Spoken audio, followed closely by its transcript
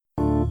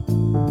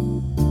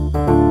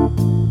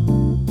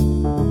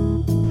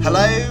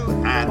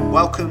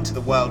Welcome to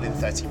The World in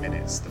 30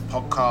 Minutes, the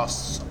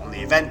podcasts on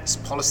the events,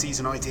 policies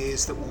and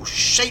ideas that will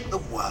shape the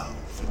world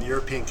from the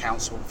European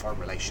Council on Foreign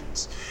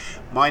Relations.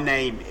 My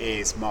name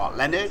is Mark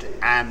Leonard,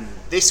 and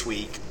this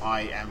week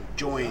I am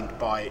joined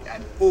by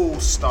an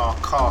all-star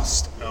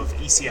cast of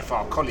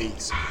ECFR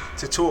colleagues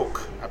to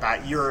talk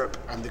about Europe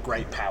and the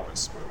great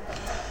powers.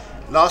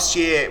 Last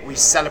year we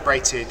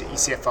celebrated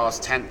ECFR's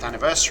 10th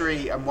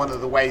anniversary, and one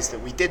of the ways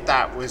that we did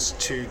that was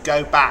to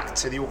go back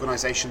to the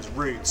organisation's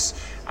roots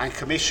and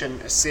commission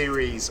a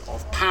series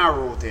of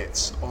power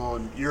audits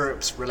on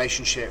Europe's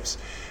relationships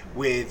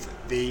with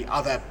the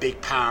other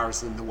big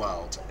powers in the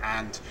world.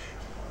 And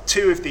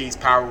two of these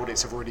power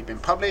audits have already been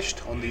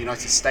published on the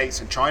United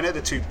States and China,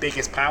 the two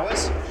biggest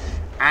powers.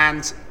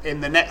 And in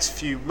the next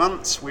few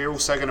months we're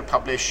also going to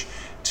publish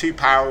two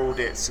power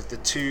audits of the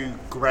two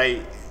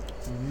great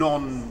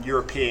non-Western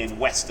European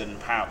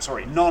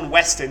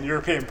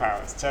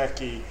powers,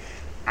 Turkey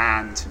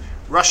and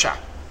Russia.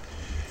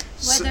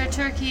 Whether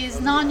Turkey is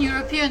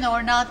non-European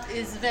or not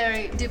is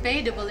very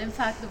debatable. In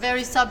fact, the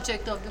very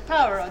subject of the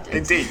power audit.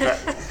 Indeed.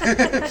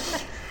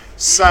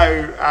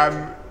 So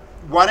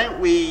why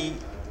don't we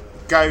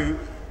go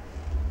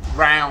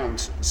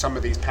round some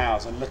of these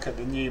powers and look at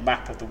the new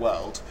map of the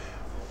world.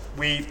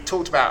 We've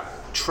talked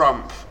about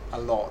Trump a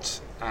lot,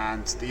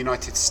 and the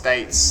United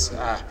States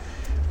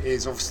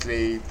is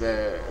obviously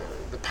the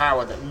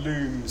power that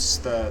looms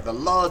the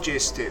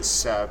largest.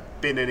 It's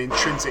been an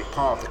intrinsic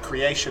part of the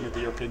creation of the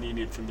European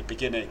Union from the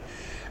beginning.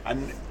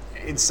 And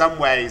in some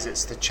ways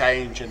it's the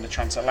change in the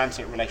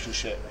transatlantic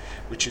relationship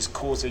which is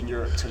causing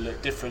Europe to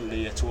look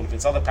differently at all of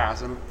its other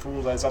powers, and for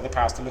all those other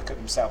powers to look at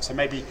themselves. So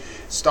maybe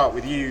start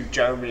with you,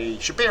 Jeremy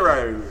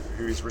Shapiro,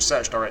 who is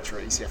Research Director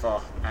at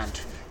ECFR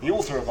and the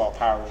author of our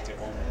power audit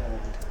on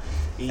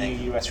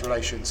EU-US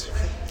relations.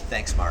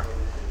 Thanks, Mark.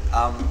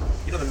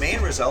 The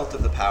main result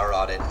of the power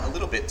audit, a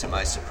little bit to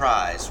my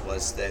surprise,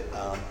 was that,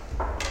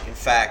 in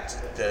fact,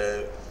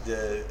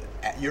 the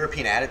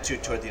European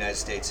attitude toward the United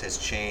States has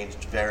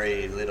changed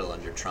very little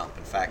under Trump.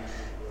 In fact,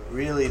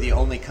 really the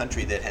only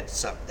country that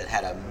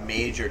had a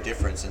major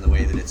difference in the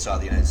way that it saw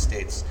the United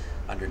States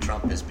under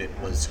Trump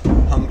was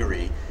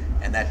Hungary,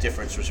 and that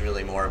difference was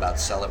really more about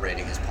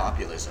celebrating his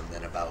populism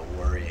than about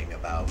worrying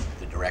about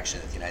the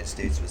direction that the United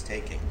States was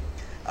taking.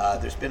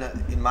 There's been,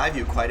 in my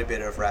view, quite a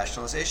bit of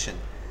rationalization.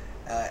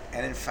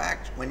 And in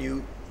fact,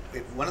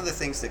 one of the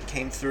things that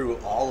came through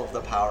all of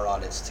the power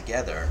audits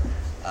together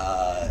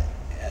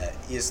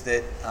is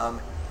that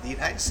the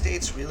United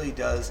States really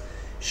does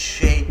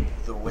shape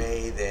the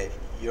way that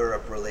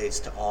Europe relates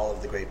to all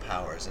of the great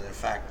powers. And in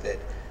fact, that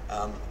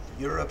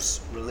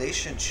Europe's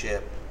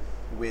relationship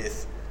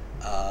with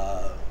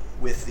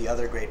the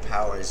other great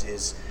powers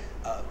is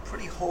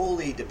pretty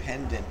wholly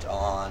dependent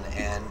on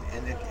and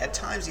at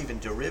times even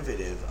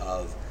derivative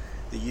of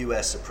the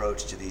U.S.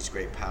 approach to these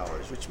great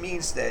powers, which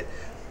means that,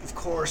 of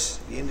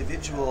course, the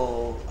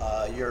individual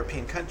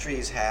European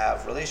countries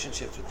have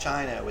relationships with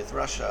China, with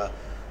Russia,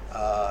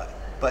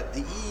 but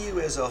the EU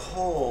as a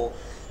whole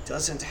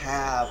doesn't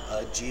have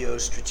a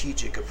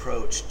geostrategic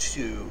approach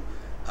to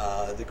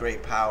the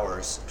great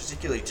powers,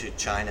 particularly to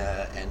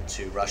China and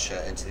to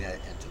Russia and to the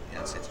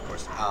United States, of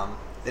course,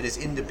 that is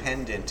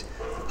independent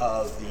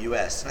of the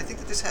U.S. And I think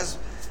that this has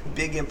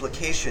big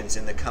implications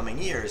in the coming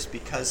years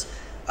because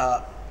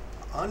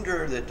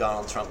under the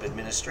Donald Trump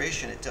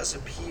administration, it does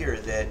appear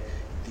that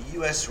the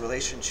U.S.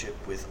 relationship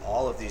with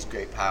all of these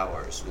great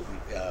powers,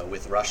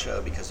 with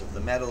Russia because of the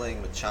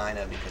meddling, with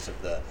China because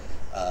of the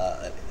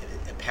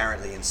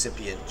apparently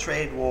incipient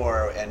trade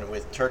war, and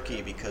with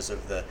Turkey because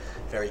of the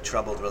very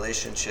troubled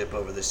relationship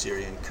over the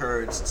Syrian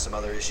Kurds and some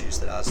other issues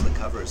that Asla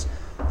covers,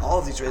 all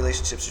of these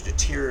relationships are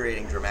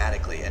deteriorating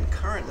dramatically. And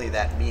currently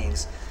that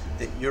means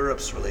that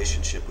Europe's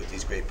relationship with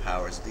these great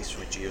powers, at least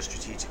from a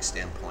geostrategic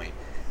standpoint,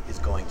 is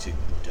going to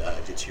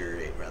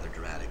deteriorate rather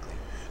dramatically.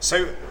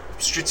 So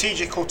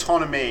strategic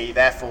autonomy,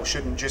 therefore,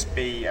 shouldn't just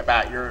be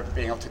about Europe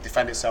being able to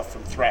defend itself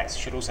from threats. It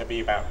should also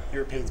be about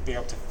Europeans being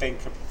able to think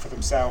for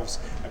themselves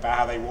about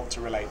how they want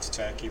to relate to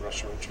Turkey,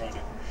 Russia, and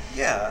China.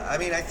 Yeah, I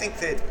mean, I think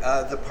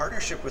that the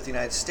partnership with the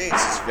United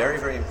States is very,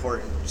 very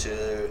important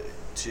to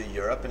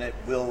Europe, and it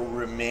will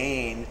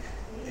remain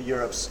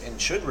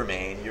should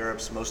remain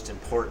Europe's most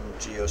important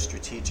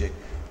geostrategic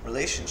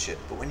relationship.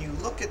 But when you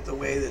look at the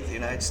way that the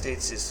United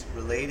States is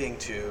relating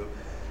to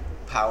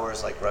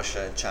powers like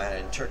Russia and China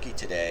and Turkey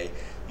today,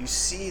 you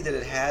see that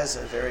it has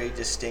a very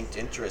distinct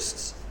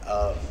interests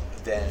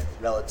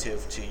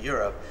relative to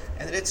Europe,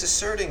 and that it's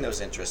asserting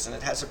those interests. And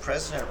it has a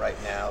president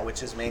right now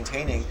which is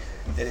maintaining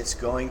that it's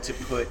going to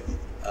put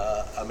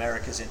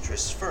America's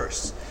interests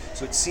first.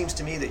 So it seems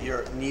to me that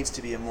Europe needs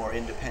to be a more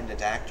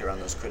independent actor on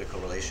those critical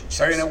relationships.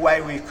 So in a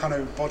way we've kind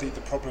of embodied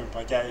the problem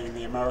by getting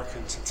the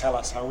Americans to tell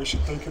us how we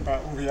should think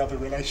about all the other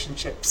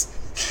relationships.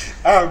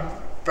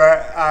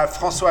 But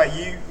Francois,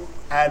 you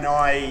and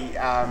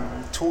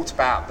I talked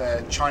about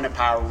the China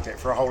power audit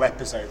for a whole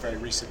episode very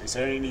recently,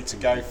 so I don't need to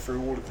go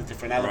through all of the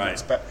different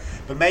elements. Right.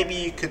 But maybe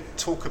you could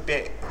talk a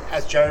bit,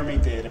 as Jeremy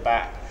did,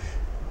 about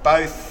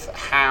both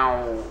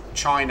how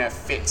China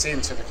fits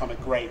into the kind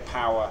of great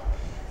power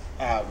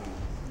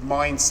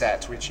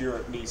mindset which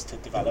Europe needs to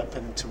develop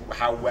and to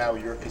how well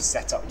Europe is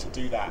set up to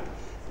do that.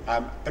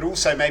 But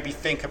also maybe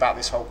think about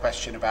this whole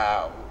question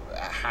about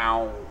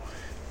how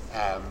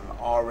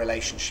our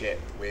relationship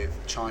with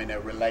China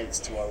relates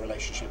to our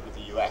relationship with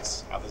the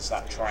US. How does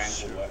that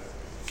triangle work?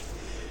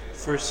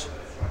 First,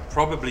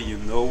 probably you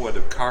know what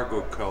a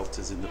cargo cult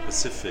is in the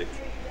Pacific.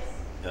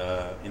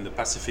 In the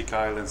Pacific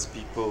Islands,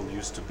 people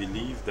used to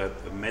believe that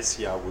a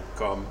messiah would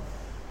come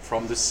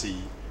from the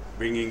sea,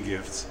 bringing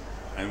gifts,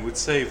 and would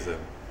save them.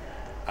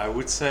 I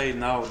would say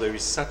now there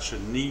is such a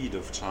need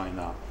of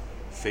China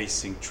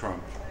facing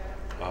Trump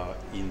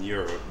in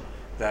Europe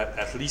that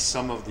at least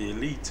some of the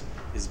elite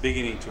is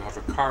beginning to have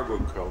a cargo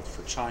cult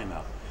for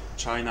China.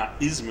 China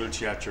is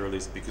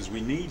multilateralist because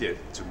we need it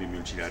to be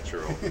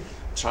multilateral.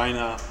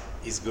 China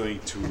is going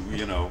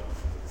to,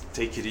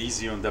 take it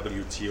easy on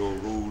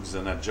WTO rules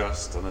and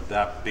adjust and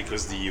adapt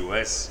because the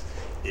US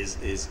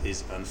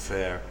is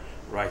unfair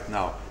right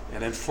now.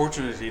 And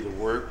unfortunately,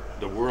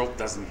 the world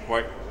doesn't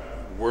quite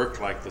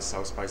work like the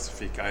South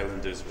Pacific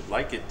Islanders would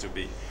like it to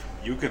be.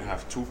 You can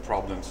have two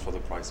problems for the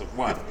price of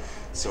one.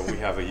 So we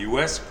have a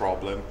US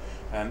problem,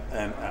 and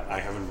I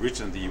haven't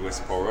written the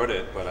US part of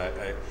it, but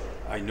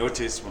I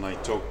noticed when I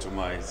talk to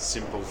my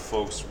simple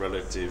folks,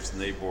 relatives,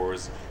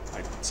 neighbors,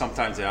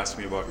 sometimes they ask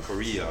me about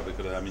Korea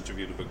because I'm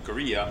interviewed about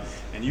Korea,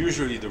 and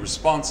usually the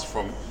response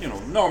from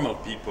normal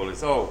people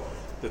is, "Oh,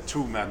 the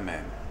two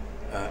madmen,"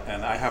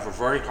 and I have a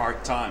very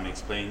hard time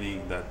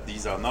explaining that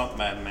these are not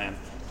madmen,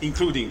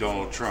 including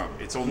Donald Trump.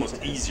 It's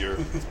almost easier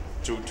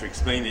to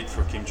explain it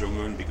for Kim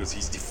Jong-un because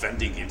he's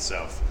defending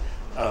himself.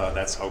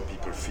 That's how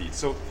people feel.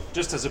 So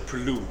just as a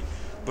prelude,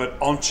 but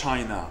on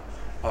China,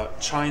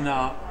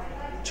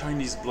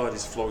 Chinese blood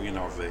is flowing in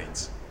our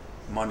veins.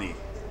 Money,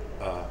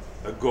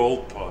 a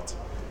gold pot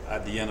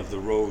at the end of the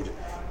road,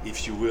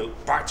 if you will,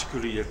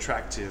 particularly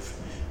attractive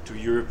to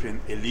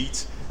European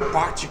elites,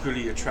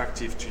 particularly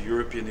attractive to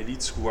European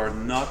elites who are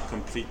not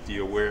completely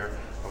aware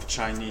of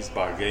Chinese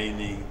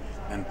bargaining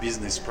and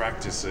business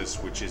practices,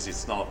 which is,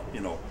 it's not,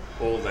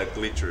 all that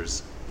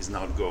glitters is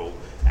not gold,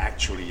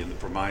 actually, and the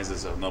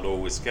promises are not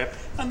always kept,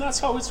 and that's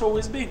how it's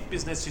always been.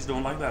 Businesses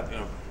don't like that.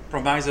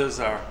 Promises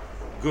are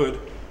good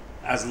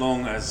as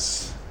long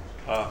as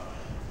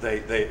they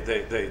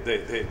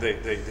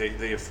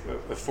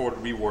afford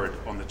reward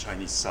on the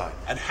Chinese side.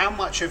 And how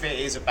much of it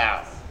is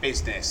about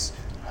business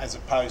as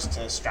opposed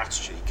to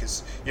strategy?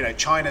 Because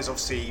China's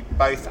obviously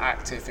both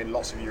active in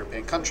lots of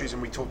European countries,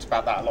 and we talked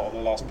about that a lot on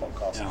the last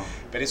podcast. Yeah.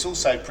 But it's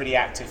also pretty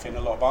active in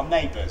a lot of our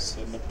neighbours.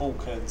 In the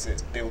Balkans,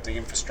 it's building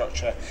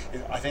infrastructure.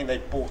 I think they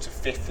bought a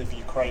fifth of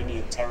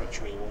Ukrainian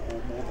territory,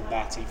 or more than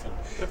that even.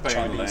 They're buying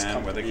Chinese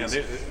land where they can.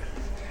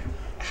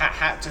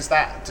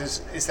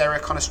 Is there a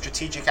kind of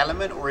strategic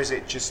element, or is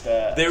it just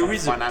a There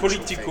is a financial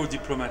political thing?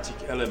 diplomatic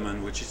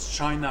element, which is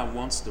China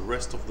wants the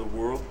rest of the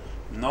world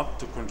not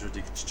to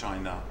contradict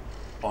China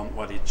on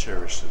what it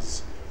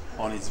cherishes,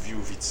 on its view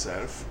of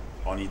itself,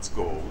 on its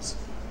goals,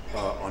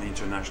 on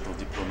international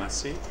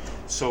diplomacy.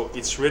 So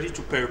it's ready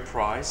to pay a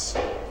price,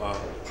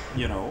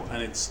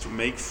 and it's to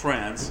make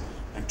friends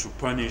and to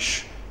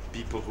punish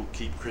people who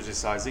keep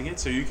criticizing it.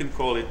 So you can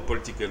call it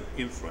political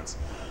influence.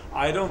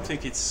 I don't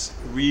think it's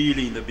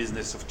really in the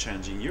business of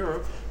changing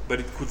Europe, but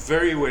it could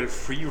very well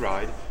free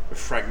ride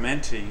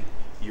fragmenting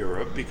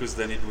Europe, because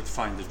then it would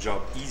find the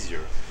job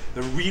easier.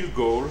 The real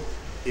goal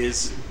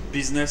is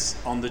business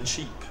on the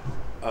cheap,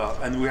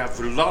 and we have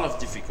a lot of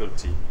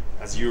difficulty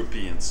as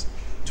Europeans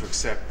to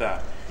accept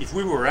that. If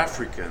we were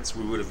Africans,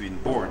 we would have been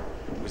born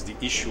with the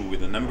issue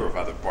with a number of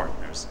other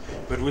partners.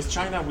 But with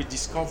China, we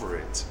discover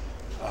it.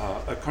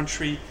 A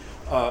country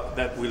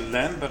that will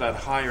lend but at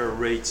higher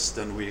rates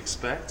than we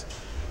expect,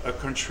 a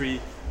country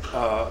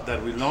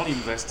that will not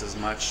invest as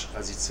much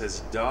as it says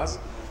it does,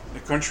 a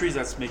country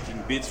that's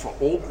making bids for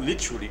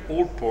literally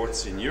all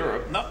ports in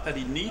Europe. Not that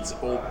it needs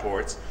all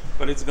ports,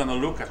 but it's going to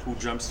look at who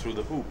jumps through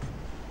the hoop,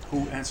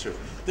 who answers.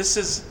 This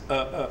is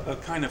a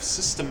kind of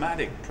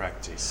systematic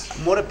practice.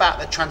 What about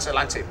the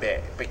transatlantic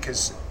bit?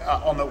 Because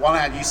on the one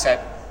hand, you said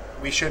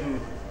we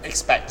shouldn't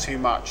expect too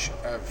much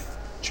of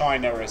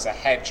China as a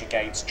hedge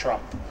against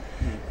Trump.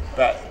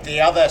 But the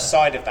other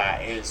side of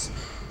that is,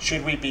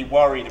 should we be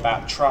worried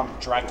about Trump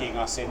dragging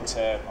us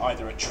into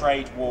either a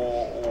trade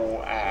war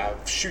or a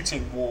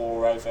shooting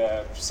war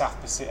over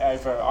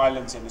over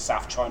islands in the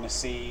South China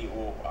Sea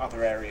or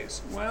other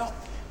areas? Well,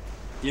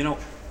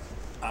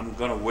 I'm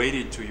going to wade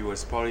into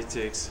U.S.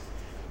 politics.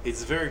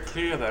 It's very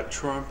clear that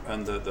Trump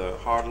and the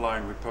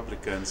hardline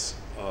Republicans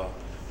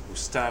who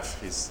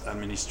staff his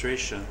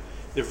administration,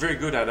 they're very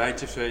good at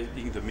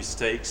identifying the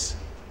mistakes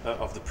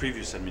of the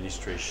previous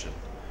administration.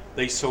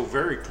 They saw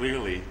very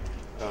clearly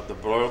the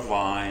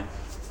bloodline,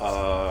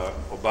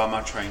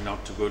 Obama trying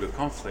not to go to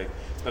conflict,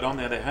 but on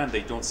the other hand,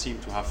 they don't seem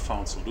to have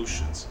found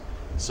solutions.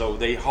 So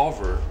they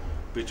hover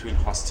between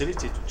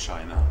hostility to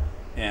China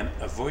and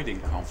avoiding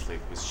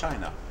conflict with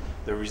China.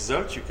 The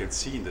result you can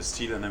see in the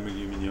steel and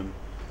aluminum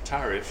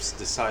tariffs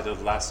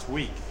decided last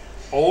week.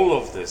 All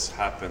of this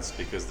happens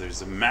because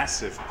there's a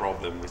massive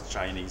problem with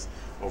Chinese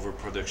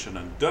overproduction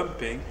and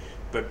dumping,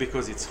 but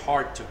because it's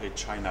hard to hit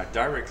China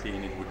directly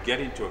and it would get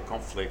into a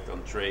conflict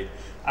on trade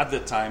at the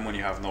time when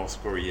you have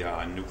North Korea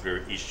and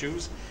nuclear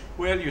issues,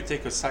 well, you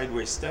take a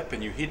sideways step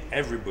and you hit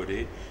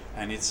everybody,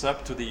 and it's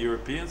up to the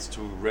Europeans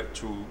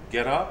to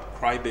get up,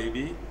 cry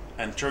baby,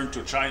 and turn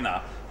to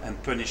China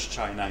and punish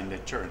China in their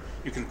turn.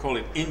 You can call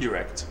it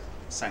indirect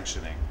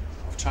sanctioning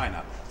of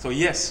China. So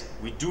yes,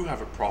 we do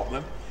have a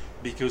problem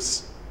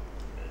because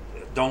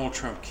Donald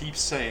Trump keeps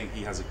saying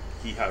he has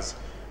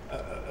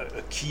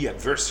a key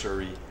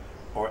adversary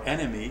or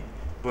enemy,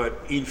 but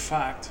in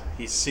fact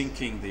he's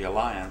sinking the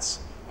alliance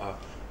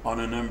on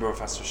a number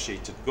of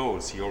associated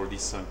goals. He already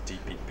sunk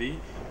TPP,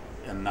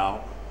 and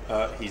now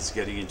he's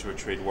getting into a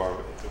trade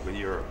war with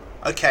Europe.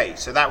 Okay,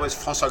 so that was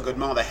François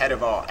Godement, the head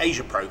of our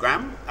Asia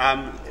program.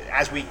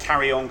 As we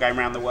carry on going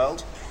around the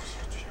world,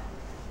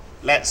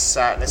 let's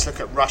look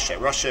at Russia.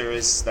 Russia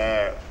is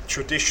the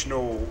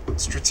traditional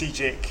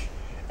strategic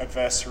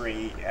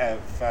adversary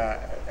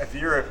of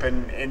Europe,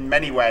 and in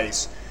many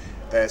ways,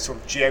 the sort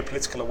of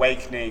geopolitical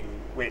awakening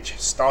which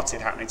started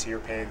happening to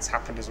Europeans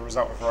happened as a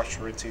result of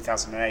Russia in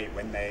 2008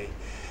 when they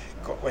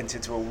went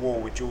into a war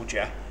with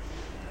Georgia.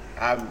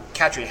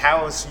 Kadri,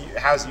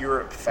 how's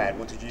Europe fared?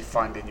 What did you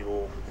find in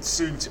your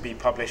soon-to-be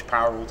published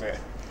power audit?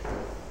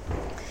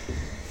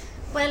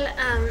 Well,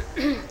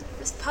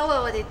 this power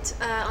audit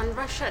on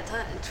Russia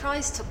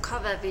tries to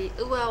cover the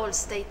overall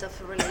state of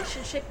the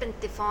relationship and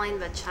define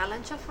the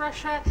challenge of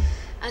Russia,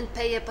 and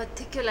pay a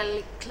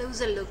particularly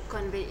closer look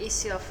on the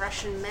issue of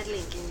Russian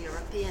meddling in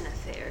European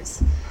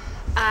affairs.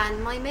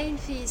 And my main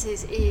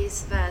thesis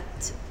is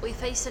that we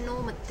face a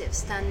normative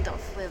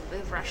standoff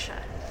with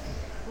Russia.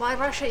 Why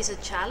Russia is a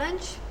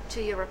challenge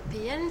to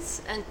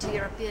Europeans and to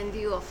European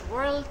view of the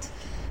world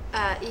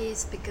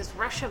is because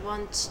Russia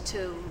wants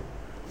to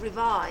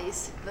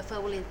revise the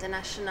whole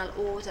international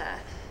order,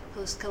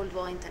 post-Cold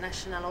War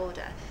international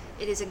order.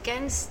 It is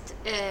against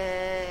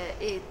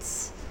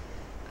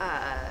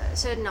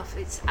certain of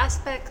its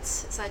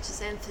aspects, such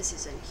as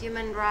emphasis on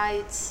human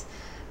rights,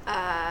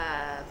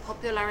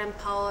 popular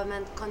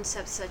empowerment,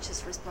 concepts such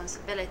as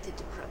responsibility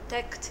to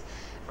protect.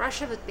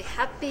 Russia would be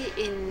happy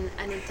in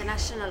an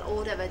international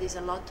order that is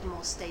a lot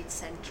more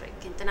state-centric,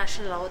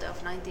 international order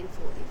of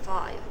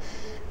 1945.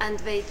 And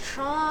they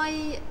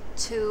try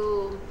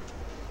to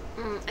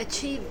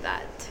achieve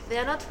that. They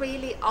are not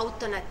really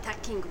out on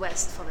attacking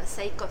West for the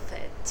sake of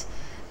it,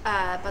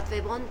 but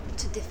they want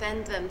to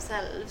defend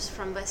themselves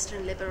from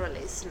Western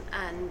liberalism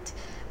and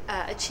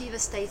achieve a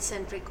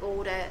state-centric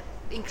order,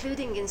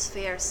 including in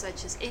spheres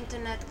such as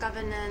internet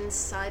governance,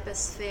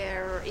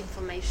 cybersphere,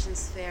 information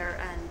sphere,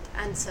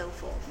 and so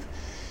forth.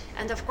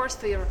 And of course,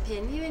 for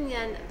European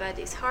Union, that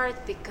is hard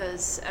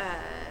because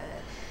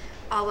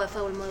our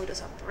whole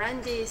modus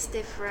operandi is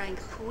different,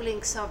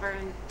 pooling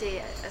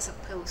sovereignty as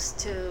opposed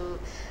to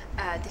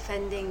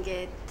defending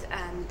it,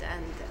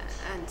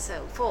 and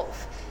so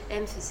forth.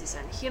 Emphasis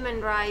on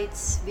human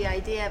rights, the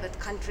idea that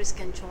countries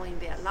can join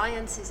the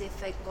alliances if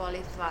they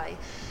qualify.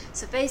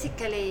 So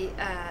basically,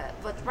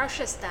 what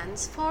Russia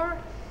stands for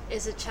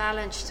is a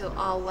challenge to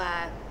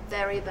our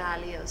very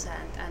values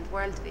and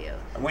worldview.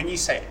 And when you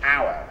say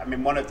our, I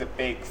mean, one of the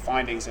big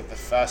findings of the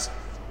first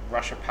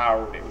Russia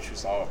Power Audit, which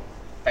was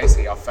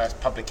basically our first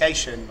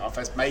publication, our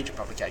first major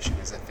publication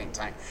as a think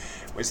tank,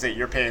 was that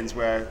Europeans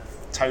were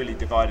totally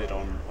divided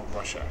on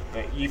Russia.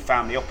 But you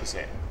found the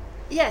opposite.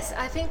 Yes,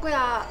 I think we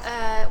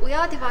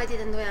are divided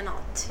and we are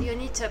not. You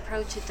need to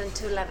approach it on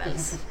two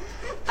levels.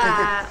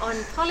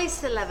 On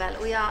policy level,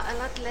 we are a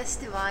lot less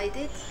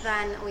divided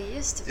than we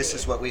used to be. This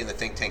is what we in the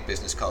think tank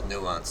business call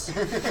nuance.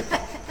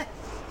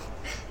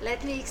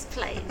 Let me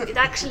explain. It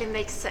actually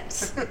makes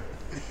sense.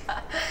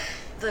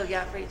 Though you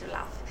are free to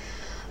laugh.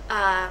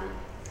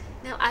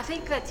 Now, I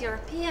think that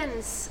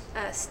Europeans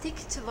stick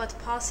to what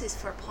passes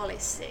for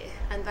policy,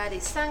 and that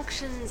is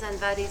sanctions, and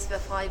that is the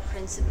 5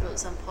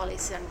 principles on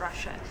policy on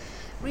Russia.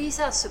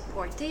 These are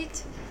supported,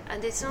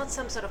 and it's not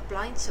some sort of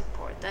blind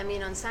support. I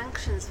mean, on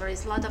sanctions, there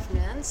is a lot of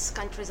nuance.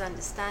 Countries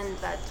understand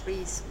that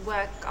these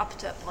work up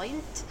to a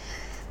point,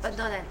 but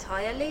not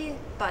entirely,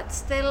 but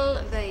still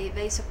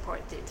they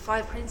support it.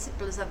 5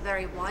 principles are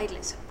very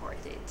widely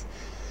supported.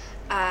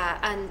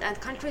 And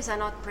countries are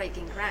not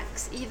breaking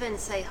ranks. Even,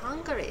 say,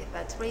 Hungary,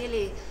 that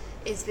really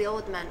is the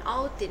odd man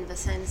out in the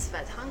sense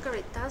that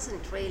Hungary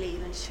doesn't really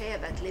even share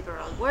that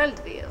liberal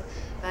worldview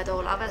that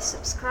all others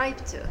subscribe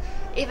to.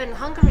 Even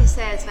Hungary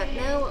says that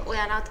no, we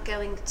are not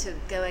going to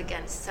go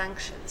against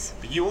sanctions.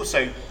 But you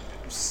also,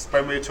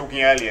 when we were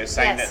talking earlier,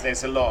 saying Yes. that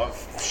there's a lot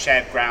of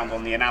shared ground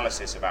on the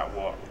analysis about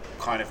what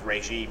kind of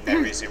regime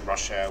there is in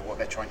Russia, what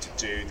they're trying to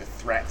do, the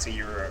threat to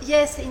Europe.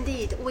 Yes,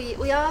 indeed.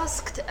 We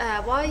asked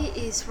why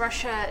is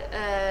Russia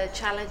a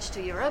challenge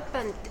to Europe,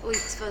 and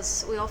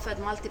we offered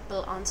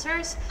multiple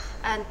answers,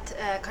 and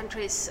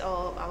countries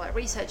or our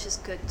researchers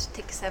could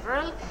tick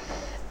several,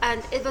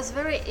 and it was a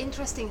very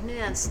interesting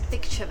nuanced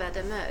picture that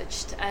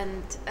emerged,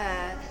 and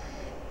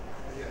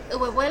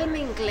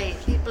overwhelmingly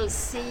people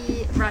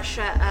see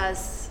Russia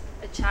as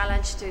a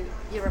challenge to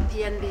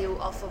European view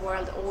of a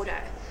world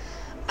order.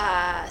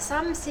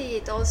 Some see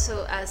it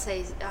also as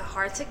a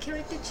hard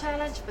security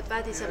challenge, but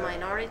that is a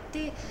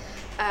minority.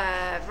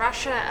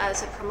 Russia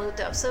as a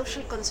promoter of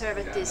social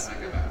conservatism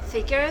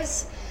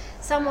figures.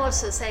 Some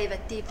also say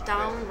that deep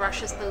down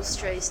Russia's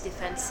posture is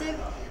defensive,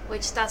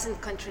 which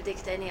doesn't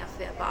contradict any of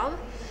the above.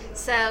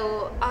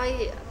 So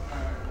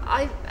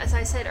as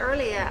I said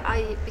earlier,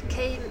 I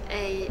became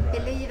a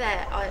believer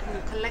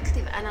in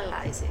collective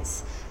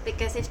analysis,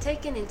 because if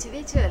taken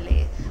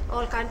individually,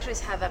 all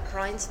countries have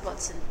blind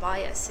spots and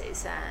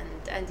biases,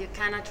 and you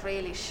cannot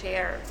really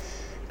share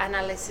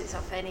analysis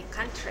of any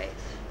country.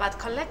 But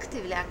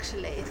collectively,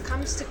 actually, it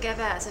comes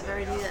together as a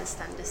very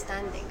nuanced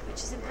understanding,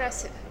 which is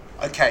impressive.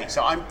 Okay,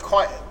 so I'm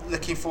quite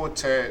looking forward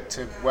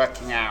to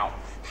working out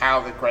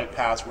how the great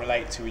powers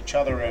relate to each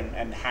other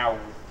and how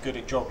good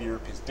a job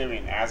Europe is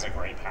doing as a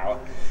great power.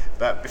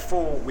 But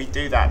before we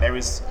do that, there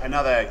is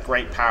another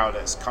great power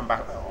that's come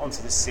back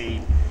onto the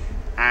scene,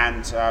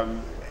 and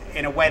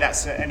in a way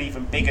that's an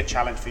even bigger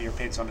challenge for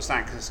Europeans to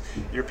understand, because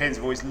Europeans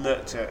have always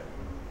looked at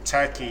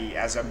Turkey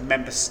as a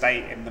member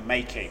state in the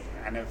making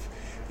and have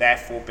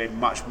therefore been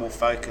much more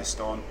focused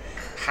on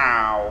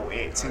how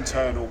its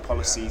internal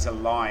policies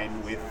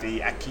align with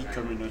the acquis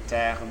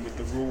communautaire and with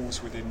the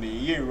rules within the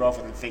EU,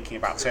 rather than thinking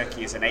about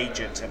Turkey as an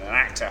agent and an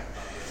actor.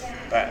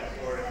 But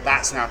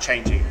that's now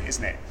changing,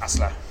 isn't it,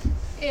 Asla?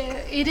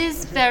 It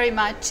is very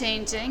much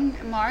changing,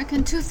 Mark,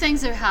 and two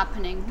things are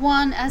happening.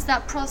 One, as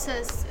that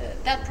process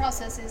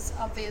is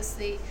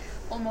obviously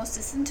almost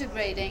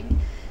disintegrating.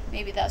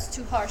 Maybe that's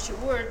too harsh a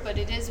word, but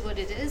it is what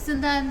it is.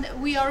 And then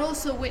we are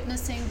also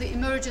witnessing the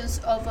emergence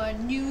of a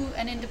new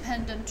and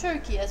independent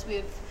Turkey, as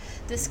we've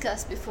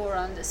discussed before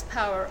on this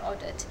power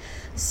audit.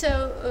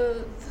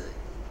 So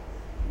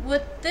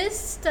what this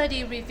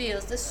study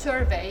reveals, the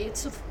survey,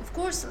 it's of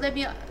course, let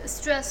me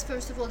stress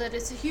first of all that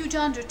it's a huge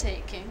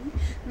undertaking,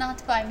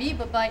 not by me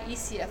but by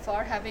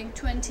ECFR, having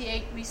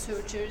 28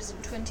 researchers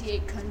in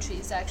 28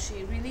 countries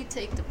actually really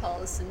take the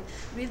pulse and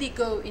really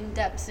go in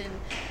depth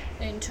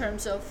in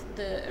terms of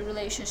the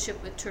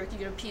relationship with Turkey,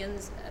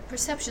 Europeans'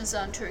 perceptions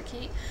on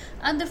Turkey.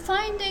 And the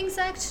findings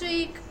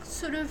actually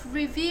sort of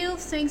reveal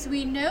things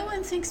we know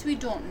and things we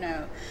don't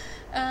know.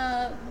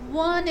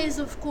 One is,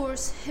 of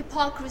course,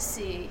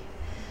 hypocrisy.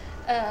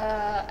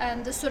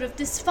 And the sort of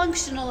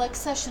dysfunctional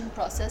accession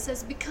process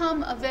has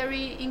become a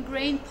very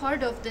ingrained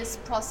part of this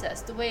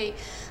process, the way,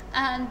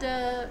 and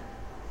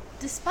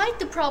despite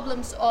the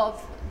problems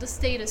of the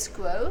status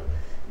quo,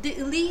 the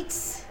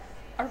elites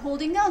are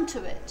holding on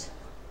to it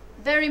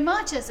very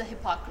much as a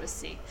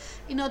hypocrisy.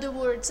 In other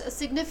words, a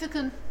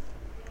significant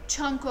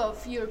chunk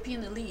of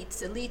European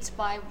elites,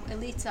 by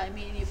elites I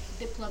mean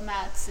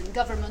diplomats and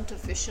government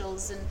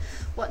officials and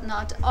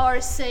whatnot, are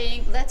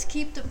saying, let's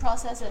keep the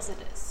process as it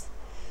is.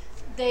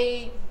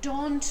 They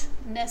don't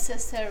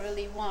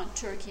necessarily want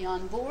Turkey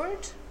on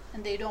board,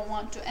 and they don't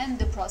want to end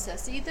the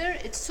process either.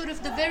 It's sort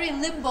of the very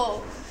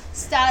limbo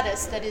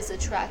status that is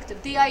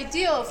attractive. The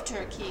idea of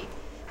Turkey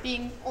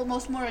being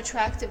almost more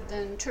attractive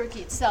than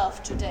Turkey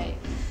itself today.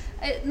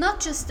 Not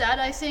just that,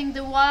 I think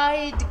the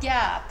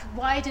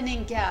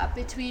widening gap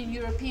between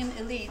European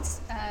elites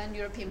and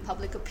European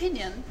public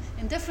opinion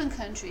in different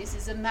countries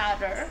is a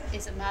matter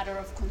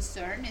of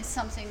concern, is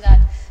something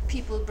that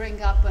people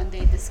bring up when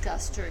they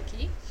discuss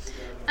Turkey.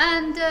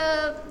 And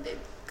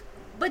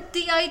but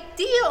the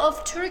idea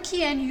of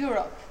Turkey and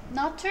Europe,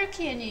 not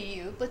Turkey and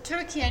EU, but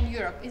Turkey and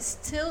Europe, is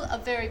still a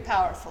very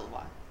powerful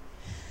one.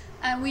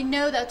 And we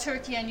know that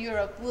Turkey and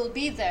Europe will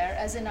be there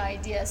as an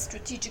idea, as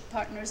strategic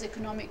partners,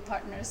 economic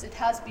partners. It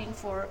has been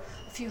for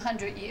a few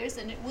hundred years,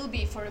 and it will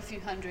be for a few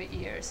hundred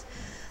years.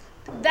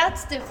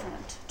 That's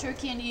different.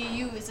 Turkey and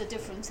EU is a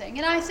different thing.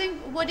 And I think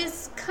what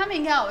is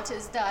coming out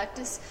is that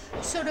this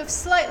sort of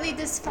slightly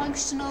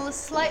dysfunctional,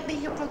 slightly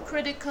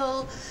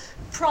hypocritical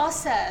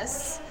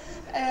process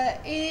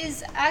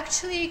is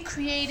actually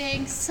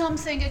creating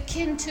something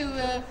akin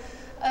to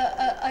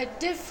a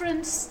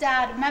different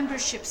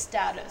membership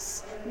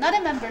status. Not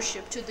a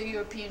membership to the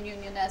European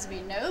Union as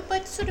we know,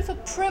 but sort of a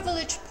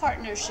privileged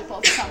partnership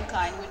of some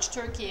kind, which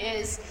Turkey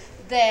is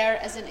there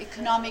as an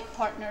economic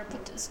partner,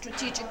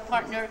 strategic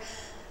partner.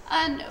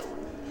 And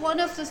one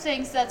of the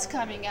things that's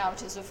coming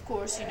out is, of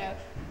course,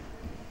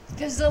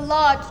 there's a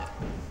lot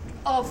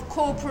of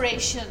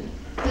cooperation.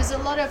 There's a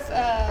lot of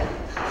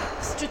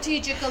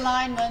strategic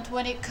alignment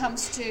when it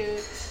comes to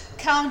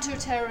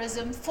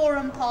counterterrorism,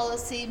 foreign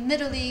policy,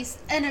 Middle East,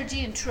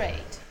 energy and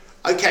trade.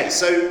 Okay,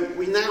 so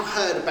we now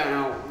heard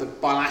about the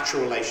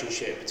bilateral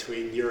relationship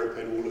between Europe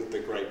and all of the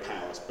great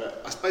powers,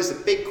 but I suppose the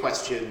big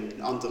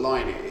question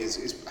underlying it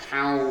is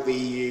how the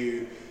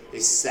EU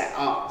is set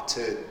up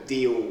to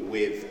deal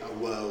with a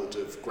world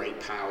of great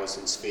powers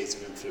and spheres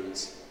of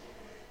influence.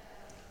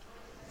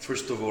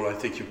 First of all, I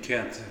think you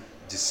can't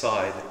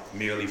decide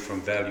merely from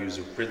values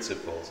or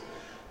principles.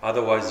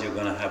 Otherwise, you're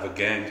going to have a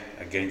gang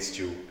against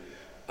you.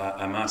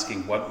 I'm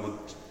asking what would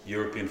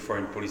European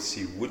foreign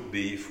policy would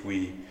be if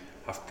we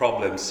have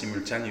problems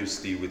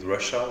simultaneously with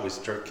Russia,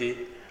 with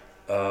Turkey,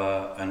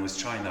 and with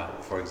China,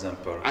 for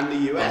example. And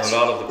the US. On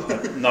a lot of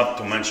the, not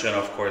to mention,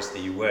 of course, the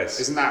US.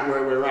 Isn't that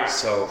where we're at?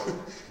 So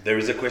there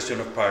is a question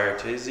of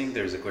prioritizing,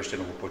 there is a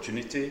question of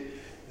opportunity,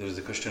 there is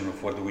a question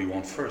of what do we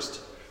want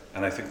first.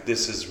 And I think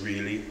this is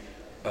really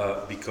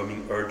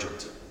becoming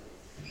urgent.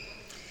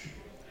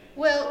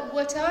 Well,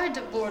 what are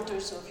the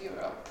borders of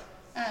Europe?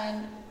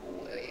 And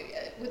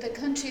with a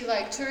country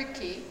like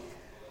Turkey,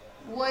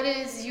 what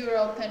is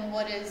Europe and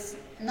what is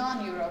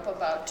non-Europe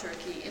about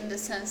Turkey, in the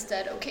sense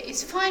that, okay,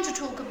 it's fine to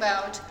talk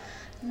about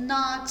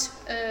not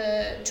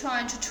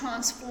trying to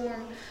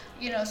transform,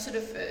 Europe's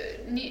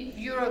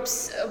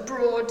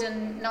abroad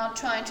and not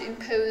trying to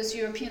impose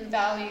European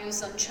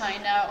values on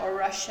China or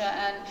Russia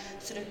and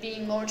sort of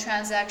being more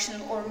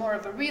transactional or more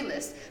of a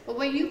realist. But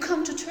when you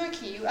come to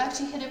Turkey, you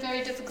actually hit a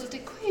very difficult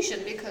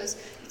equation, because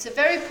it's a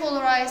very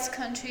polarized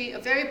country, a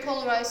very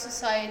polarized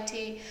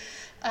society,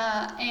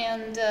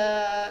 and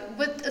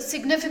with a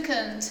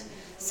significant,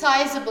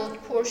 sizable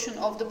portion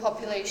of the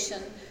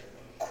population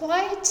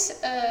quite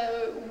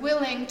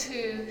willing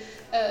to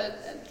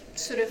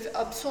sort of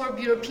absorb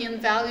European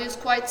values,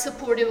 quite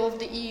supportive of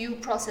the EU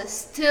process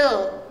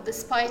still,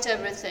 despite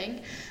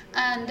everything.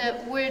 And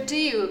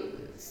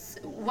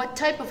what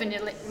type of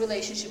a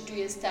relationship do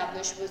you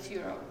establish with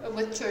Europe,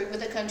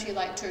 with a country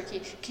like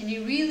Turkey? Can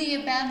you really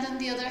abandon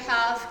the other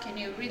half? Can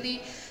you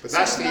really? But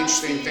that's the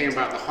interesting thing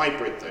about the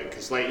hybrid, though,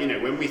 because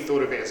when we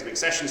thought of it as an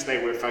accession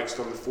state, we were focused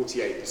on the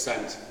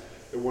 48%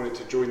 that wanted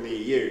to join the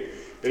EU.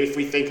 But if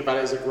we think about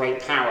it as a great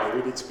power,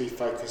 we need to be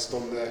focused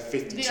on the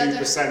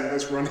 52%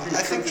 that's running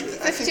the country.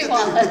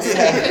 51, let's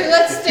say.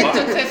 Let's stick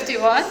to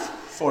 51.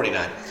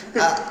 49.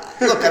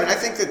 Look, I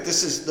think that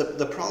this is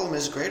the problem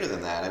is greater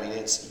than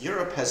that.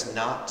 Europe has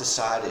not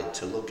decided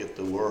to look at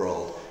the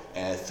world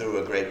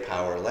through a great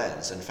power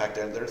lens. In fact,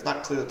 it's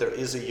not clear that there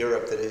is a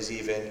Europe that is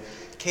even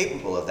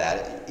capable of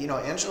that.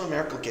 Angela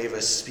Merkel gave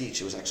a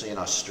speech. It was actually in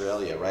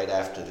Australia right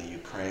after the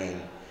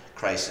Ukraine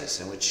crisis,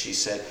 in which she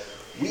said,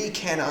 we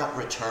cannot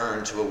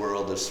return to a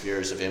world of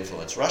spheres of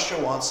influence. Russia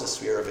wants a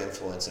sphere of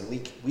influence, and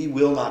we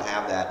will not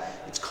have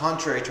that. It's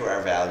contrary to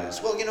our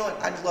values. Well, you know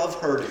what? I'd love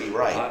her to be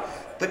right.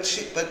 But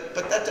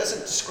that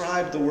doesn't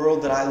describe the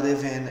world that I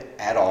live in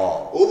at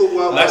all.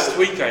 Last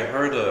week I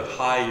heard a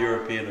high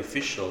European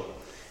official.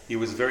 He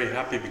was very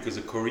happy because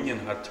a Korean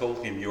had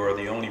told him, you are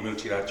the only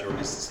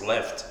multilateralists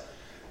left.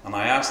 And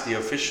I asked the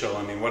official,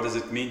 what does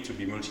it mean to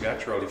be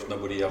multilateral if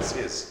nobody else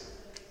is?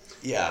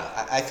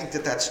 Yeah, I think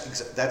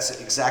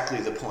that's exactly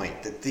the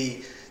point. That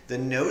the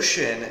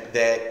notion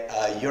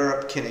that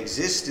Europe can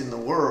exist in the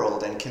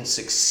world and can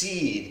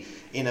succeed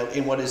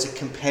in what is a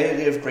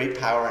competitive great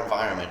power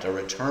environment, a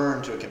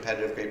return to a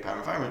competitive great power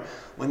environment,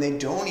 when they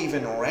don't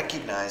even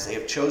recognize, they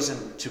have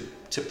chosen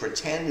to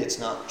pretend it's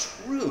not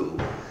true,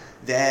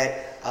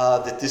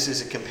 that this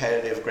is a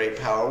competitive great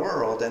power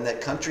world, and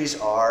that countries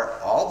are,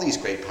 all these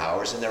great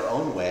powers in their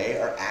own way,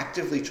 are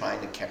actively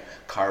trying to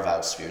carve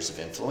out spheres of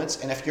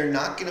influence. And if you're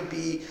not going to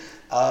be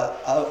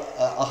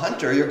a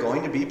hunter, you're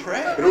going to be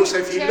prey. But also,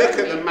 if you look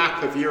at the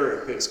map of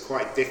Europe, it's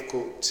quite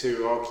difficult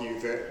to argue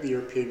that the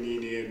European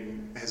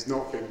Union has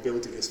not been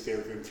building a sphere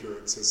of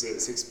influence as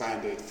it's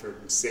expanded from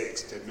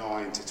 6 to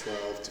 9 to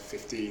 12 to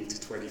 15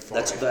 to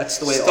 25. That's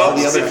the way all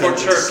the other for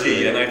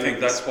Turkey, and I think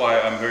that's why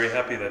I'm very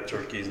happy that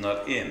Turkey is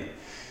not in.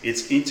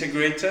 It's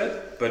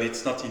integrated, but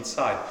it's not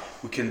inside.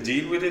 We can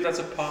deal with it as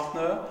a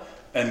partner,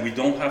 and we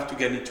don't have to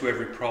get into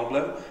every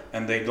problem,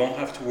 and they don't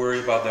have to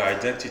worry about their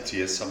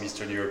identity as some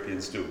Eastern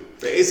Europeans do.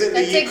 But isn't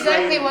That's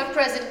exactly what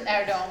President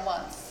Erdogan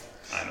wants.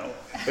 I know.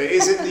 But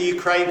isn't the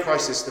Ukraine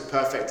crisis the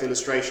perfect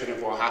illustration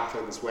of what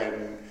happens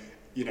when,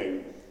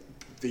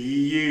 the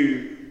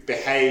EU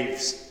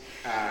behaves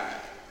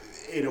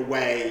in a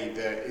way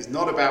that is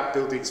not about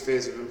building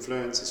spheres of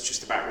influence, it's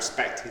just about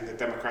respecting the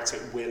democratic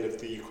will of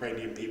the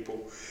Ukrainian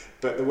people.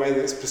 But the way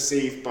that's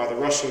perceived by the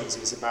Russians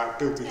is about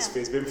building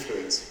spheres of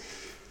influence.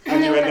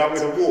 And you end up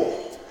with a war.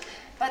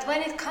 But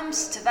when it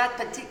comes to that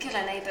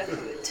particular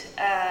neighborhood,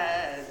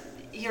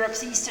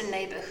 Europe's eastern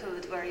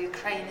neighborhood, where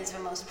Ukraine is the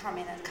most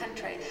prominent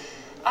country,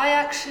 I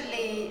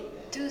actually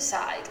do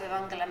side with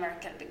Angela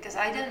Merkel, because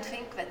I don't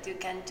think that you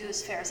can do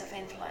spheres of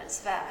influence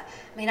there.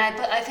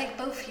 I think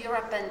both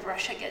Europe and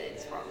Russia get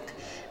it wrong.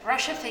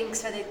 Russia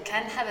thinks that it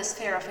can have a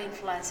sphere of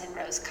influence in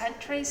those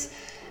countries.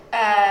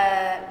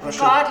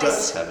 Russia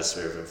does have a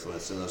sphere of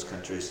influence in those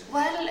countries.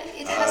 Well,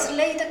 it has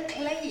laid a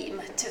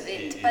claim to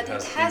it, but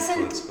it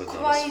hasn't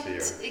quite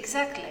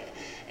exactly.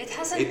 It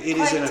hasn't. It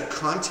is in a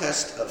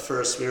contest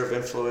for a sphere of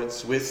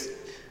influence with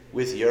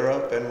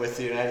Europe and with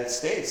the United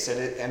States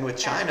and with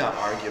China,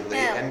 arguably.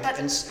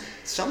 And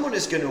someone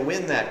is going to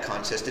win that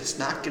contest. It's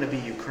not going to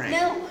be Ukraine.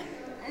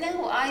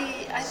 No,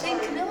 I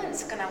think no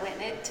one's going to win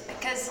it,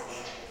 because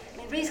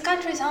these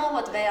countries are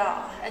what they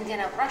are, and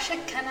Russia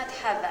cannot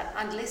have them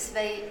unless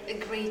they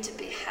agree to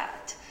be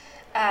had.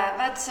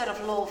 That's sort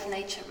of law of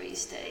nature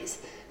these days.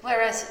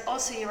 Whereas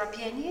also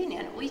European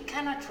Union, we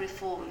cannot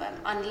reform them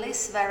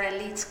unless their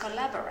elites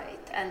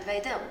collaborate, and they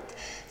don't.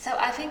 So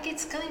I think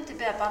it's going to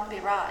be a bumpy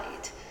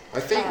ride. I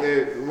think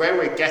where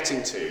we're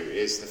getting to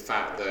is the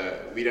fact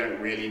that we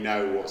don't really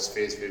know what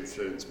spheres of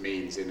influence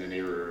means in an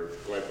era of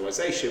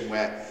globalization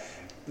where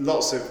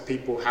lots of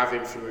people have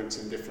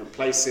influence in different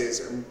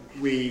places, and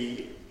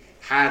we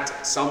had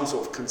some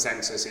sort of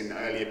consensus in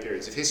earlier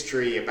periods of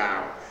history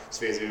about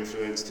spheres of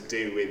influence to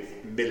do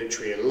with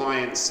military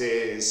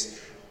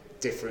alliances,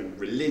 different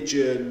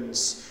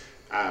religions,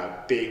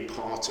 being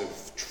part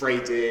of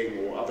trading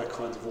or other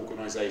kinds of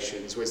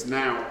organisations, whereas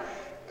now,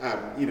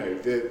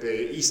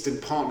 the Eastern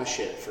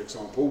Partnership, for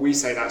example, we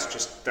say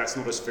that's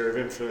not a sphere of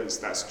influence,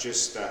 that's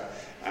just a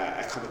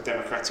kind of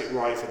democratic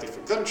right for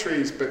different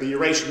countries, but the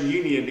Eurasian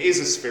Union is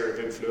a sphere of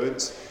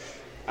influence,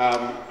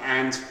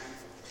 and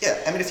yeah,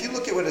 I mean, if you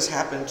look at what has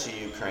happened to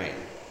Ukraine,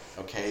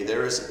 okay,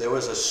 there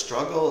was a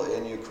struggle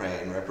in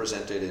Ukraine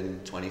represented in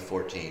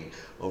 2014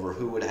 over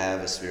who would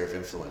have a sphere of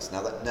influence.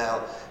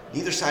 Now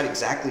neither side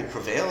exactly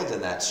prevailed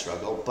in that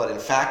struggle, but in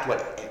fact,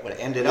 what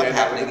ended up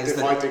happening is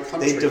that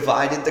they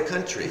divided the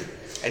country.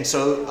 And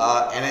so,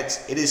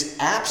 it is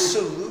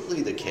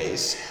absolutely the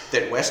case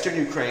that Western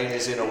Ukraine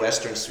is in a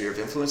Western sphere of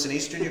influence and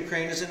Eastern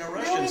Ukraine is in a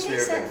Russian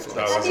sphere of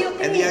influence.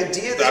 And the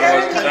idea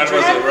that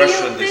was a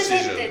Russian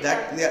decision.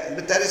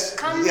 But that is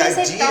Come the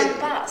visit idea.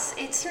 Donbass.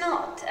 It's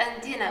not.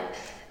 And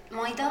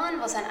Maidan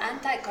was an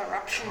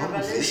anti-corruption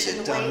revolution.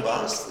 Visit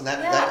Donbass.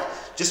 Yeah.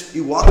 Just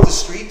you walk the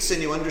streets and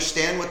you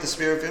understand what the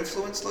sphere of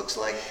influence looks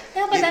like.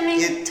 Yeah, but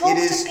talk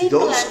to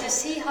people and you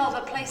see how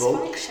the place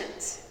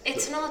functions.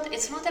 It's not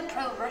a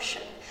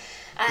pro-Russian.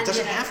 It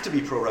doesn't have to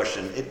be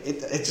pro-Russian.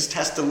 It just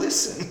has to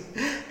listen.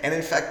 And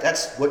in fact,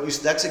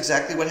 that's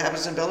exactly what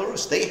happens in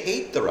Belarus. They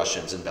hate the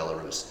Russians in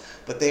Belarus,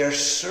 but they are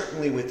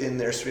certainly within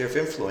their sphere of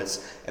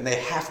influence, and they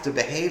have to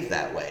behave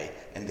that way,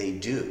 and they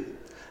do.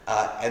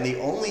 And the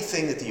only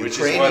thing that the Ukrainians...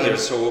 Which is why they're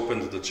so open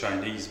to the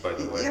Chinese, by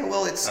the way. Yeah,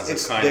 well,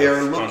 they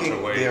are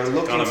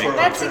looking for...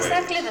 That's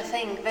exactly the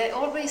thing.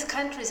 All these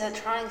countries are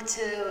trying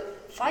to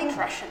fight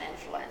Russian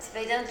influence.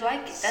 They don't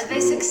like it, and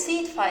they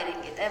succeed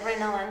fighting it every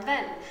now and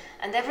then.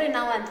 And every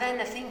now and then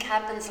a thing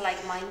happens like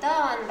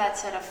Maidan that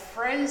sort of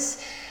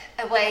throws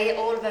away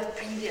all the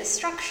previous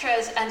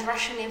structures and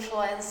Russian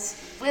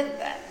influence with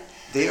them.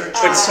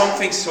 But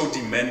something so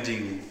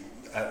demanding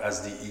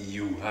as the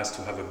EU has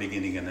to have a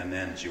beginning and an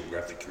end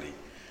geographically.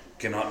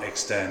 Cannot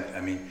extend. I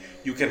mean,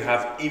 you can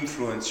have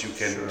influence, you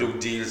can do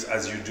deals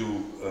as you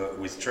do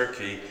with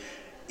Turkey.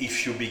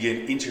 If you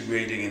begin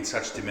integrating in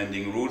such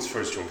demanding rules,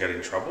 first you'll get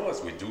in trouble,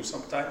 as we do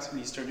sometimes in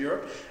Eastern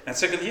Europe. And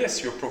second,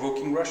 yes, you're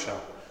provoking Russia.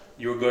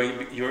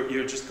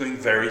 You're just going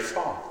very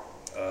far.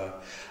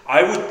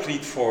 I would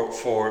plead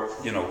for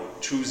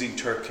choosing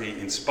Turkey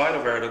in spite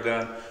of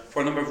Erdogan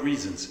for a number of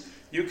reasons.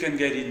 You can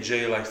get in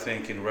jail, I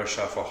think, in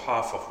Russia for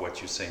half of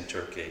what you say in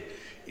Turkey.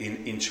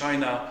 In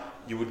China,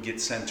 you would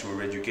get sent to a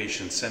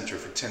re-education center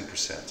for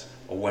 10%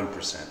 or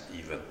 1%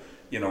 even,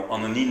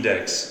 on an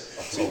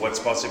index of what's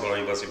possible or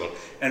impossible.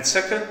 And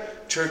second,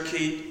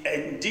 Turkey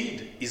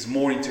indeed is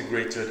more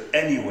integrated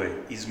anyway,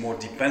 is more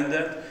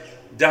dependent.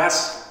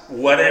 Thus,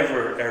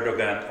 whatever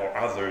Erdogan or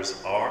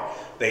others are,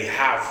 they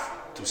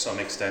have to some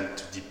extent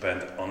to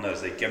depend on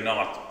us. They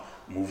cannot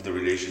move the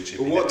relationship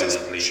independently.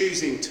 What does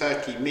choosing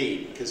Turkey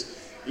mean? Because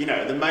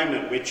at the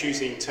moment we're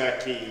choosing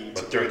Turkey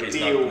to do a deal. But Turkey is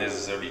not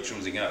necessarily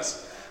choosing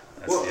us.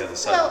 That's the other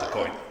side of the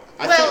coin.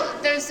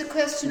 There's the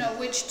question of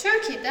which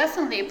Turkey,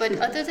 definitely. But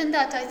other than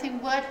that, I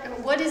think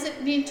what does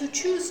it mean to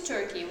choose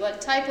Turkey?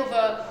 What type of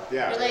a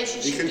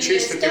relationship? You can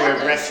choose to do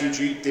a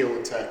refugee deal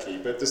with Turkey,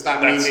 but does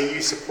that mean that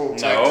you support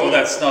Turkey? No,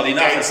 that's not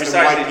enough. Against the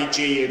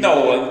YPG in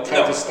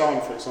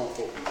Kurdistan, for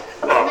example.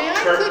 May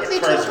I quickly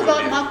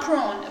talk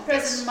about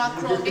President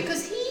Macron,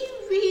 because he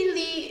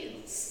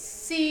really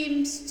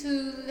seems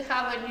to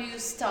have a new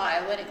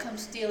style when it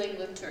comes to dealing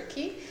with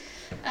Turkey,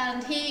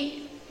 and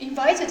he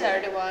invited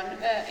Erdogan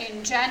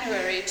in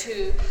January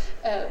to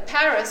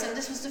Paris, and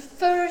this was the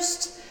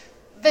first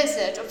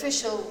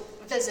official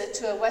visit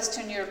to a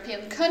Western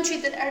European country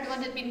that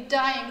Erdogan had been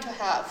dying to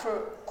have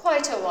for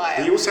quite a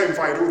while. He also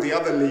invited all the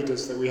other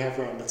leaders that we have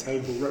around the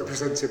table,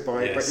 represented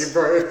by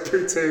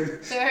Putin,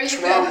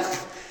 Trump,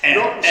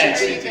 not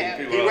Xi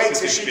Jinping. He went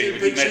to Xi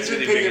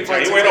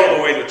Jinping. He went all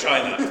the way to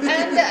China.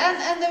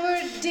 and there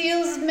were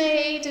deals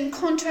made and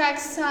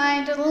contracts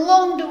signed, and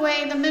along the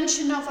way the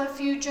mention of a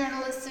few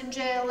journalists in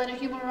jail and a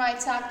human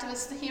rights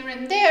activist here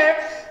and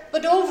there.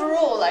 But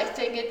overall, I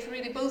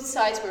think both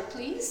sides were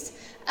pleased.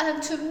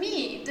 And to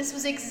me, this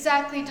was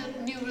exactly the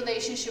new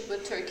relationship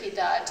with Turkey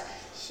that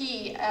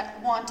he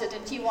wanted,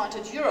 and he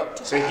wanted Europe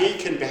to have. So he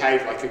can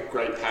behave like a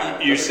great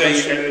power. You're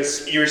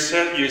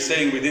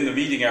saying within the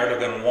meeting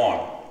Erdogan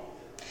won.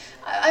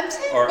 I'm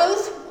saying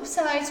both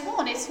sides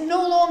won. It's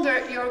no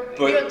longer your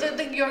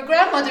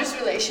grandmother's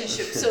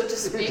relationship, so to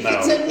speak. No.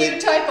 It's a new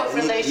type of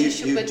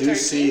relationship with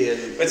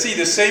Turkey. But see,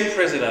 the same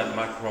President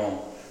Macron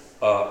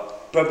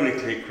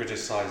publicly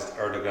criticized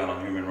Erdogan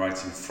on human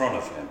rights in front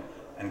of him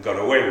and got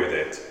away with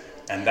it.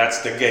 And that's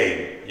the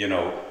game, you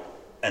know.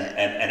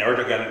 And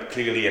Erdogan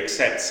clearly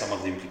accepts some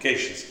of the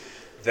implications.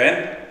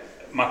 Then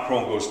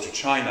Macron goes to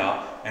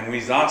China, and when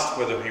he's asked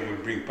whether he will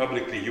bring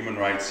publicly human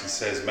rights, he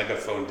says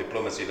megaphone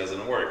diplomacy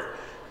doesn't work.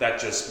 That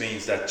just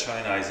means that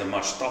China is a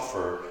much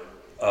tougher,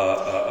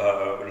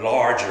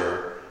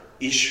 larger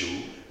issue,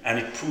 and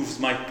it proves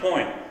my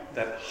point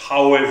that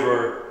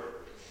however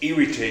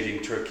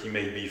irritating Turkey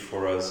may be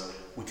for us,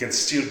 we can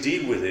still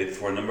deal with it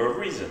for a number of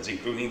reasons,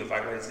 including the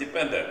fact that it's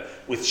dependent.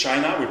 With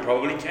China, we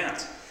probably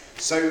can't.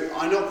 So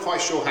I'm not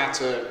quite sure how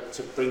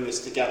to bring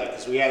this together,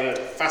 because we had a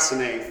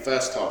fascinating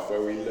first half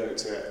where we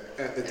looked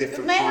at the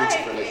different kinds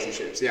of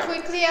relationships. Yeah.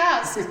 Quickly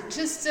ask,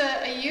 just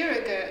a year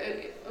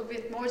ago, a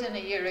bit more than a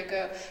year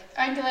ago,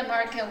 Angela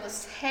Merkel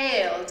was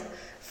hailed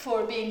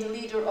for being the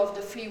leader of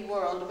the free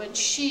world when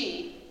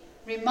she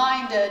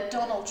reminded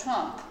Donald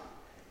Trump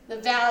the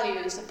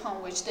values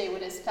upon which they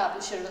would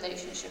establish a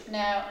relationship.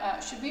 Now,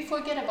 should we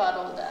forget about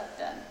all that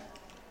then?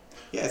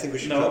 Yeah, I think we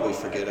should probably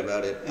forget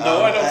about it.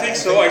 No, I don't think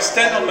so. I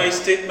stand on my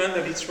statement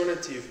that it's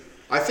relative.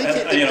 I think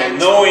it depends. You know,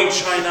 knowing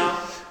China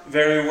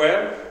very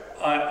well,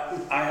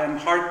 I am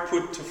hard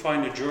put to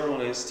find a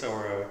journalist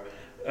or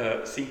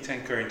a think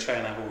tanker in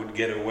China who would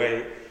get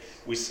away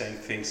with saying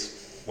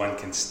things one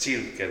can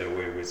still get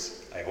away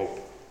with, I hope,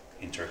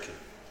 in Turkey.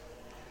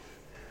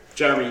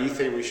 Jeremy, you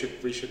think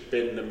we should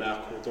bin the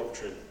Merkel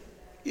doctrine?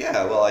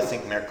 Yeah, well, I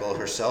think Merkel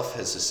herself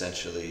has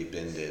essentially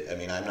binned it. I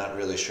mean, I'm not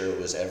really sure it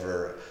was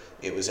ever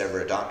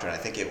a doctrine. I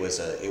think it was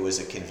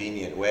a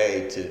convenient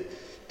way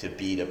to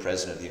beat a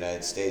president of the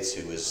United States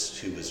who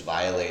was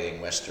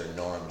violating Western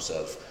norms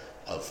of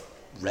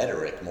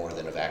rhetoric more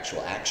than of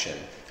actual action.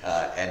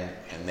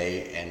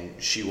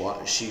 And she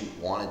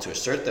wanted to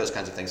assert those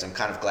kinds of things. I'm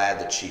kind of glad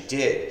that she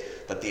did.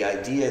 But the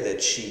idea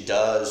that she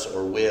does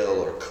or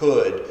will or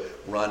could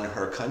run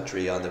her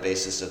country on the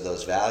basis of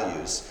those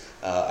values,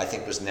 I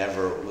think was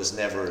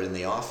never in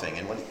the offing.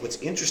 And what's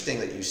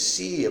interesting that you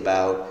see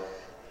about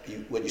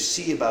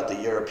the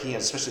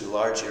Europeans, especially the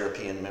large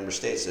European member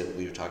states that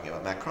we were talking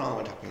about Macron,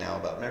 we're talking now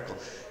about Merkel,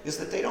 is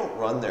that they don't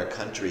run their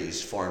country's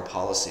foreign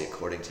policy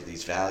according to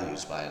these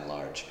values by and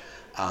large.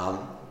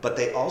 But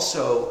they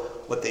also,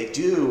 what they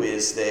do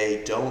is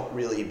they don't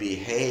really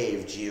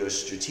behave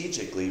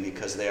geostrategically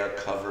because they are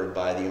covered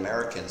by the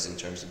Americans in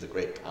terms of the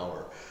great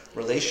power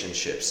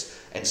relationships.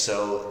 And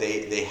so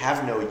they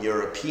have no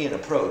European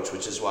approach,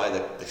 which is why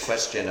the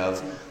question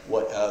of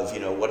what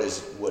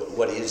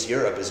is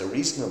Europe is a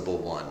reasonable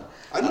one.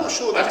 I'm not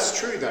sure that's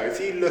true though. If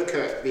you look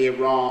at the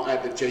Iran,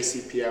 at the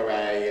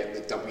JCPOA, at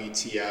the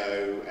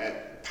WTO,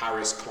 at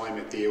Paris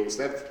climate deals,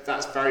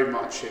 that's very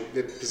much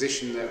the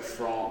position that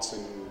France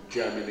and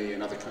Germany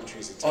and other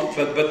countries are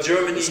taking. But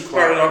Germany,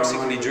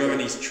 paradoxically,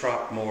 Germany's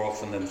trapped more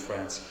often than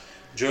France.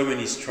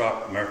 Germany's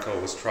trapped, Merkel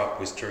was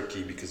trapped with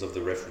Turkey because of the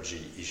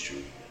refugee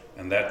issue.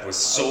 And that was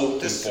so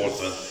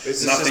important.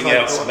 Nothing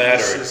else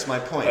mattered. This is my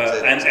point.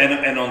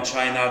 And on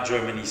China,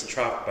 Germany's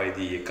trapped by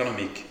the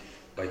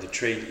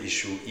trade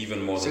issue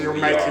even more than we are. So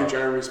you're making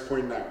Jeremy's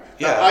point now.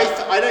 Yeah.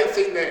 I don't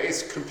think that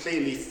it's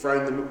completely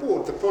thrown them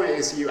aboard. The point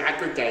is you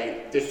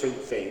aggregate different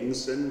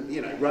things, and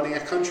running a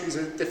country is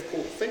a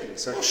difficult thing.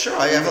 So well, sure,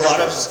 I have a lot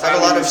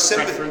of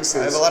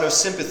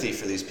sympathy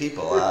for these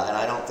people, and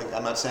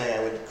I'm not saying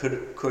I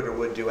could or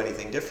would do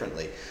anything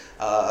differently.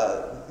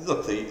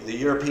 Look, the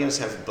Europeans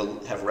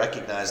have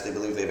recognized they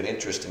believe they have an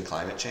interest in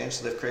climate change,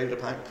 so they've created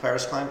a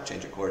Paris Climate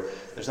Change Accord.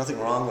 There's nothing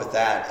wrong with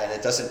that, and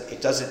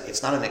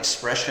it's not an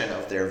expression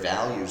of their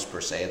values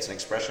per se. It's an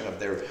expression of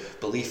their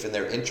belief in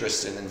their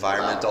interest in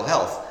environmental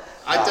health.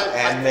 I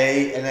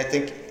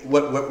think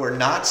what we're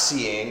not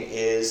seeing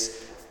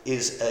is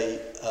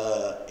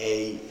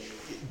a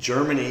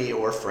Germany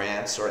or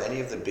France or any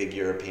of the big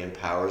European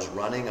powers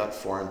running a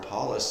foreign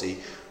policy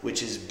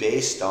which is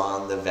based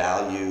on the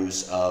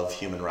values of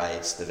human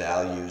rights, the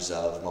values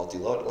of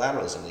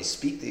multilateralism. They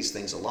speak these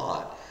things a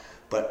lot,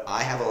 but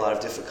I have a lot of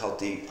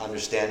difficulty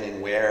understanding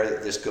where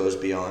this goes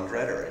beyond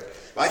rhetoric.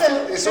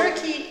 So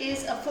Turkey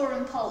is a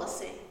foreign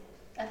policy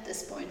at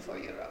this point for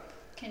Europe.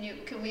 Can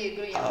we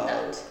agree on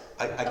that?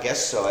 I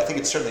guess so. I think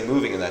it's certainly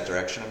moving in that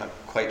direction. I'm not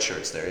quite sure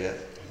it's there yet.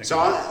 So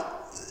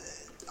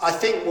I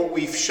think what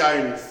we've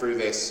shown through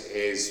this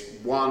is,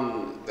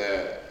 one,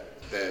 the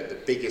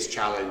biggest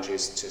challenge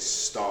is to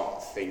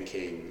start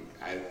thinking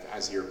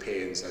as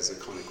Europeans as a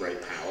kind of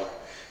great power.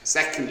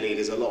 Secondly,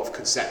 there's a lot of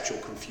conceptual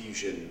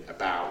confusion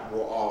about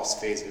what are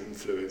spheres of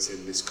influence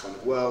in this kind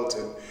of world,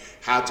 and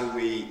how do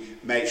we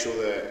make sure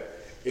that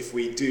if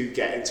we do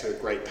get into a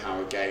great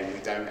power game, we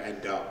don't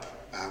end up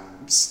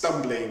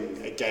stumbling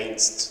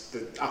against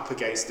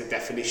the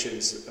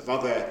definitions of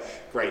other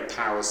great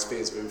power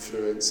spheres of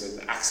influence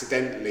and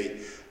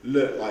accidentally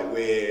look like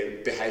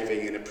we're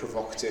behaving in a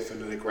provocative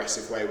and an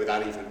aggressive way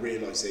without even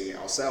realising it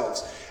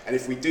ourselves. And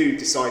if we do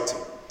decide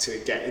to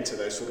get into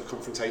those sort of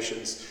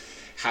confrontations,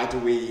 how do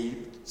we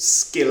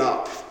skill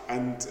up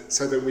and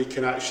so that we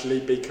can actually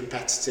be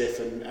competitive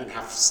and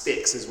have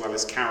sticks as well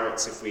as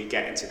carrots if we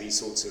get into these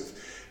sorts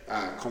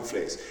of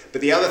conflicts.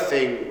 But the other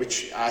thing,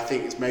 which I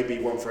think is maybe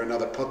one for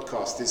another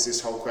podcast, is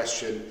this whole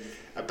question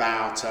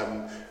about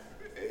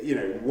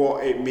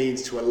what it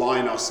means to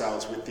align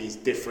ourselves with these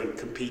different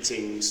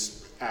competing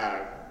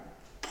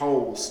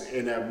poles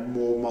in a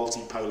more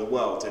multipolar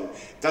world, and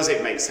does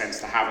it make sense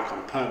to have a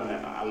kind of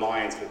permanent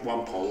alliance with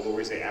one pole,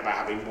 or is it about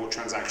having more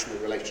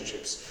transactional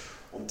relationships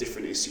on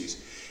different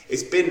issues?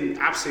 It's been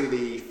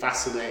absolutely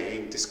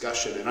fascinating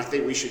discussion, and I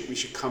think we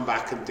should come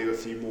back and do a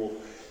few more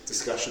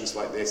discussions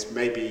like this,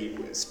 maybe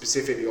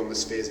specifically on the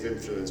spheres of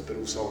influence, but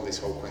also on this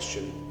whole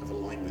question of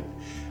alignment.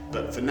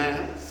 But for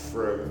now,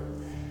 from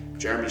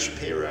Jeremy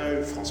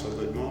Shapiro, François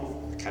Godemont,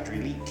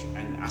 Kadri Leek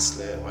and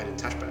Aslı Aydın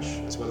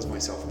Taşbaş, as well as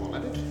myself, Mark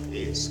Leonard,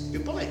 is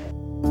goodbye.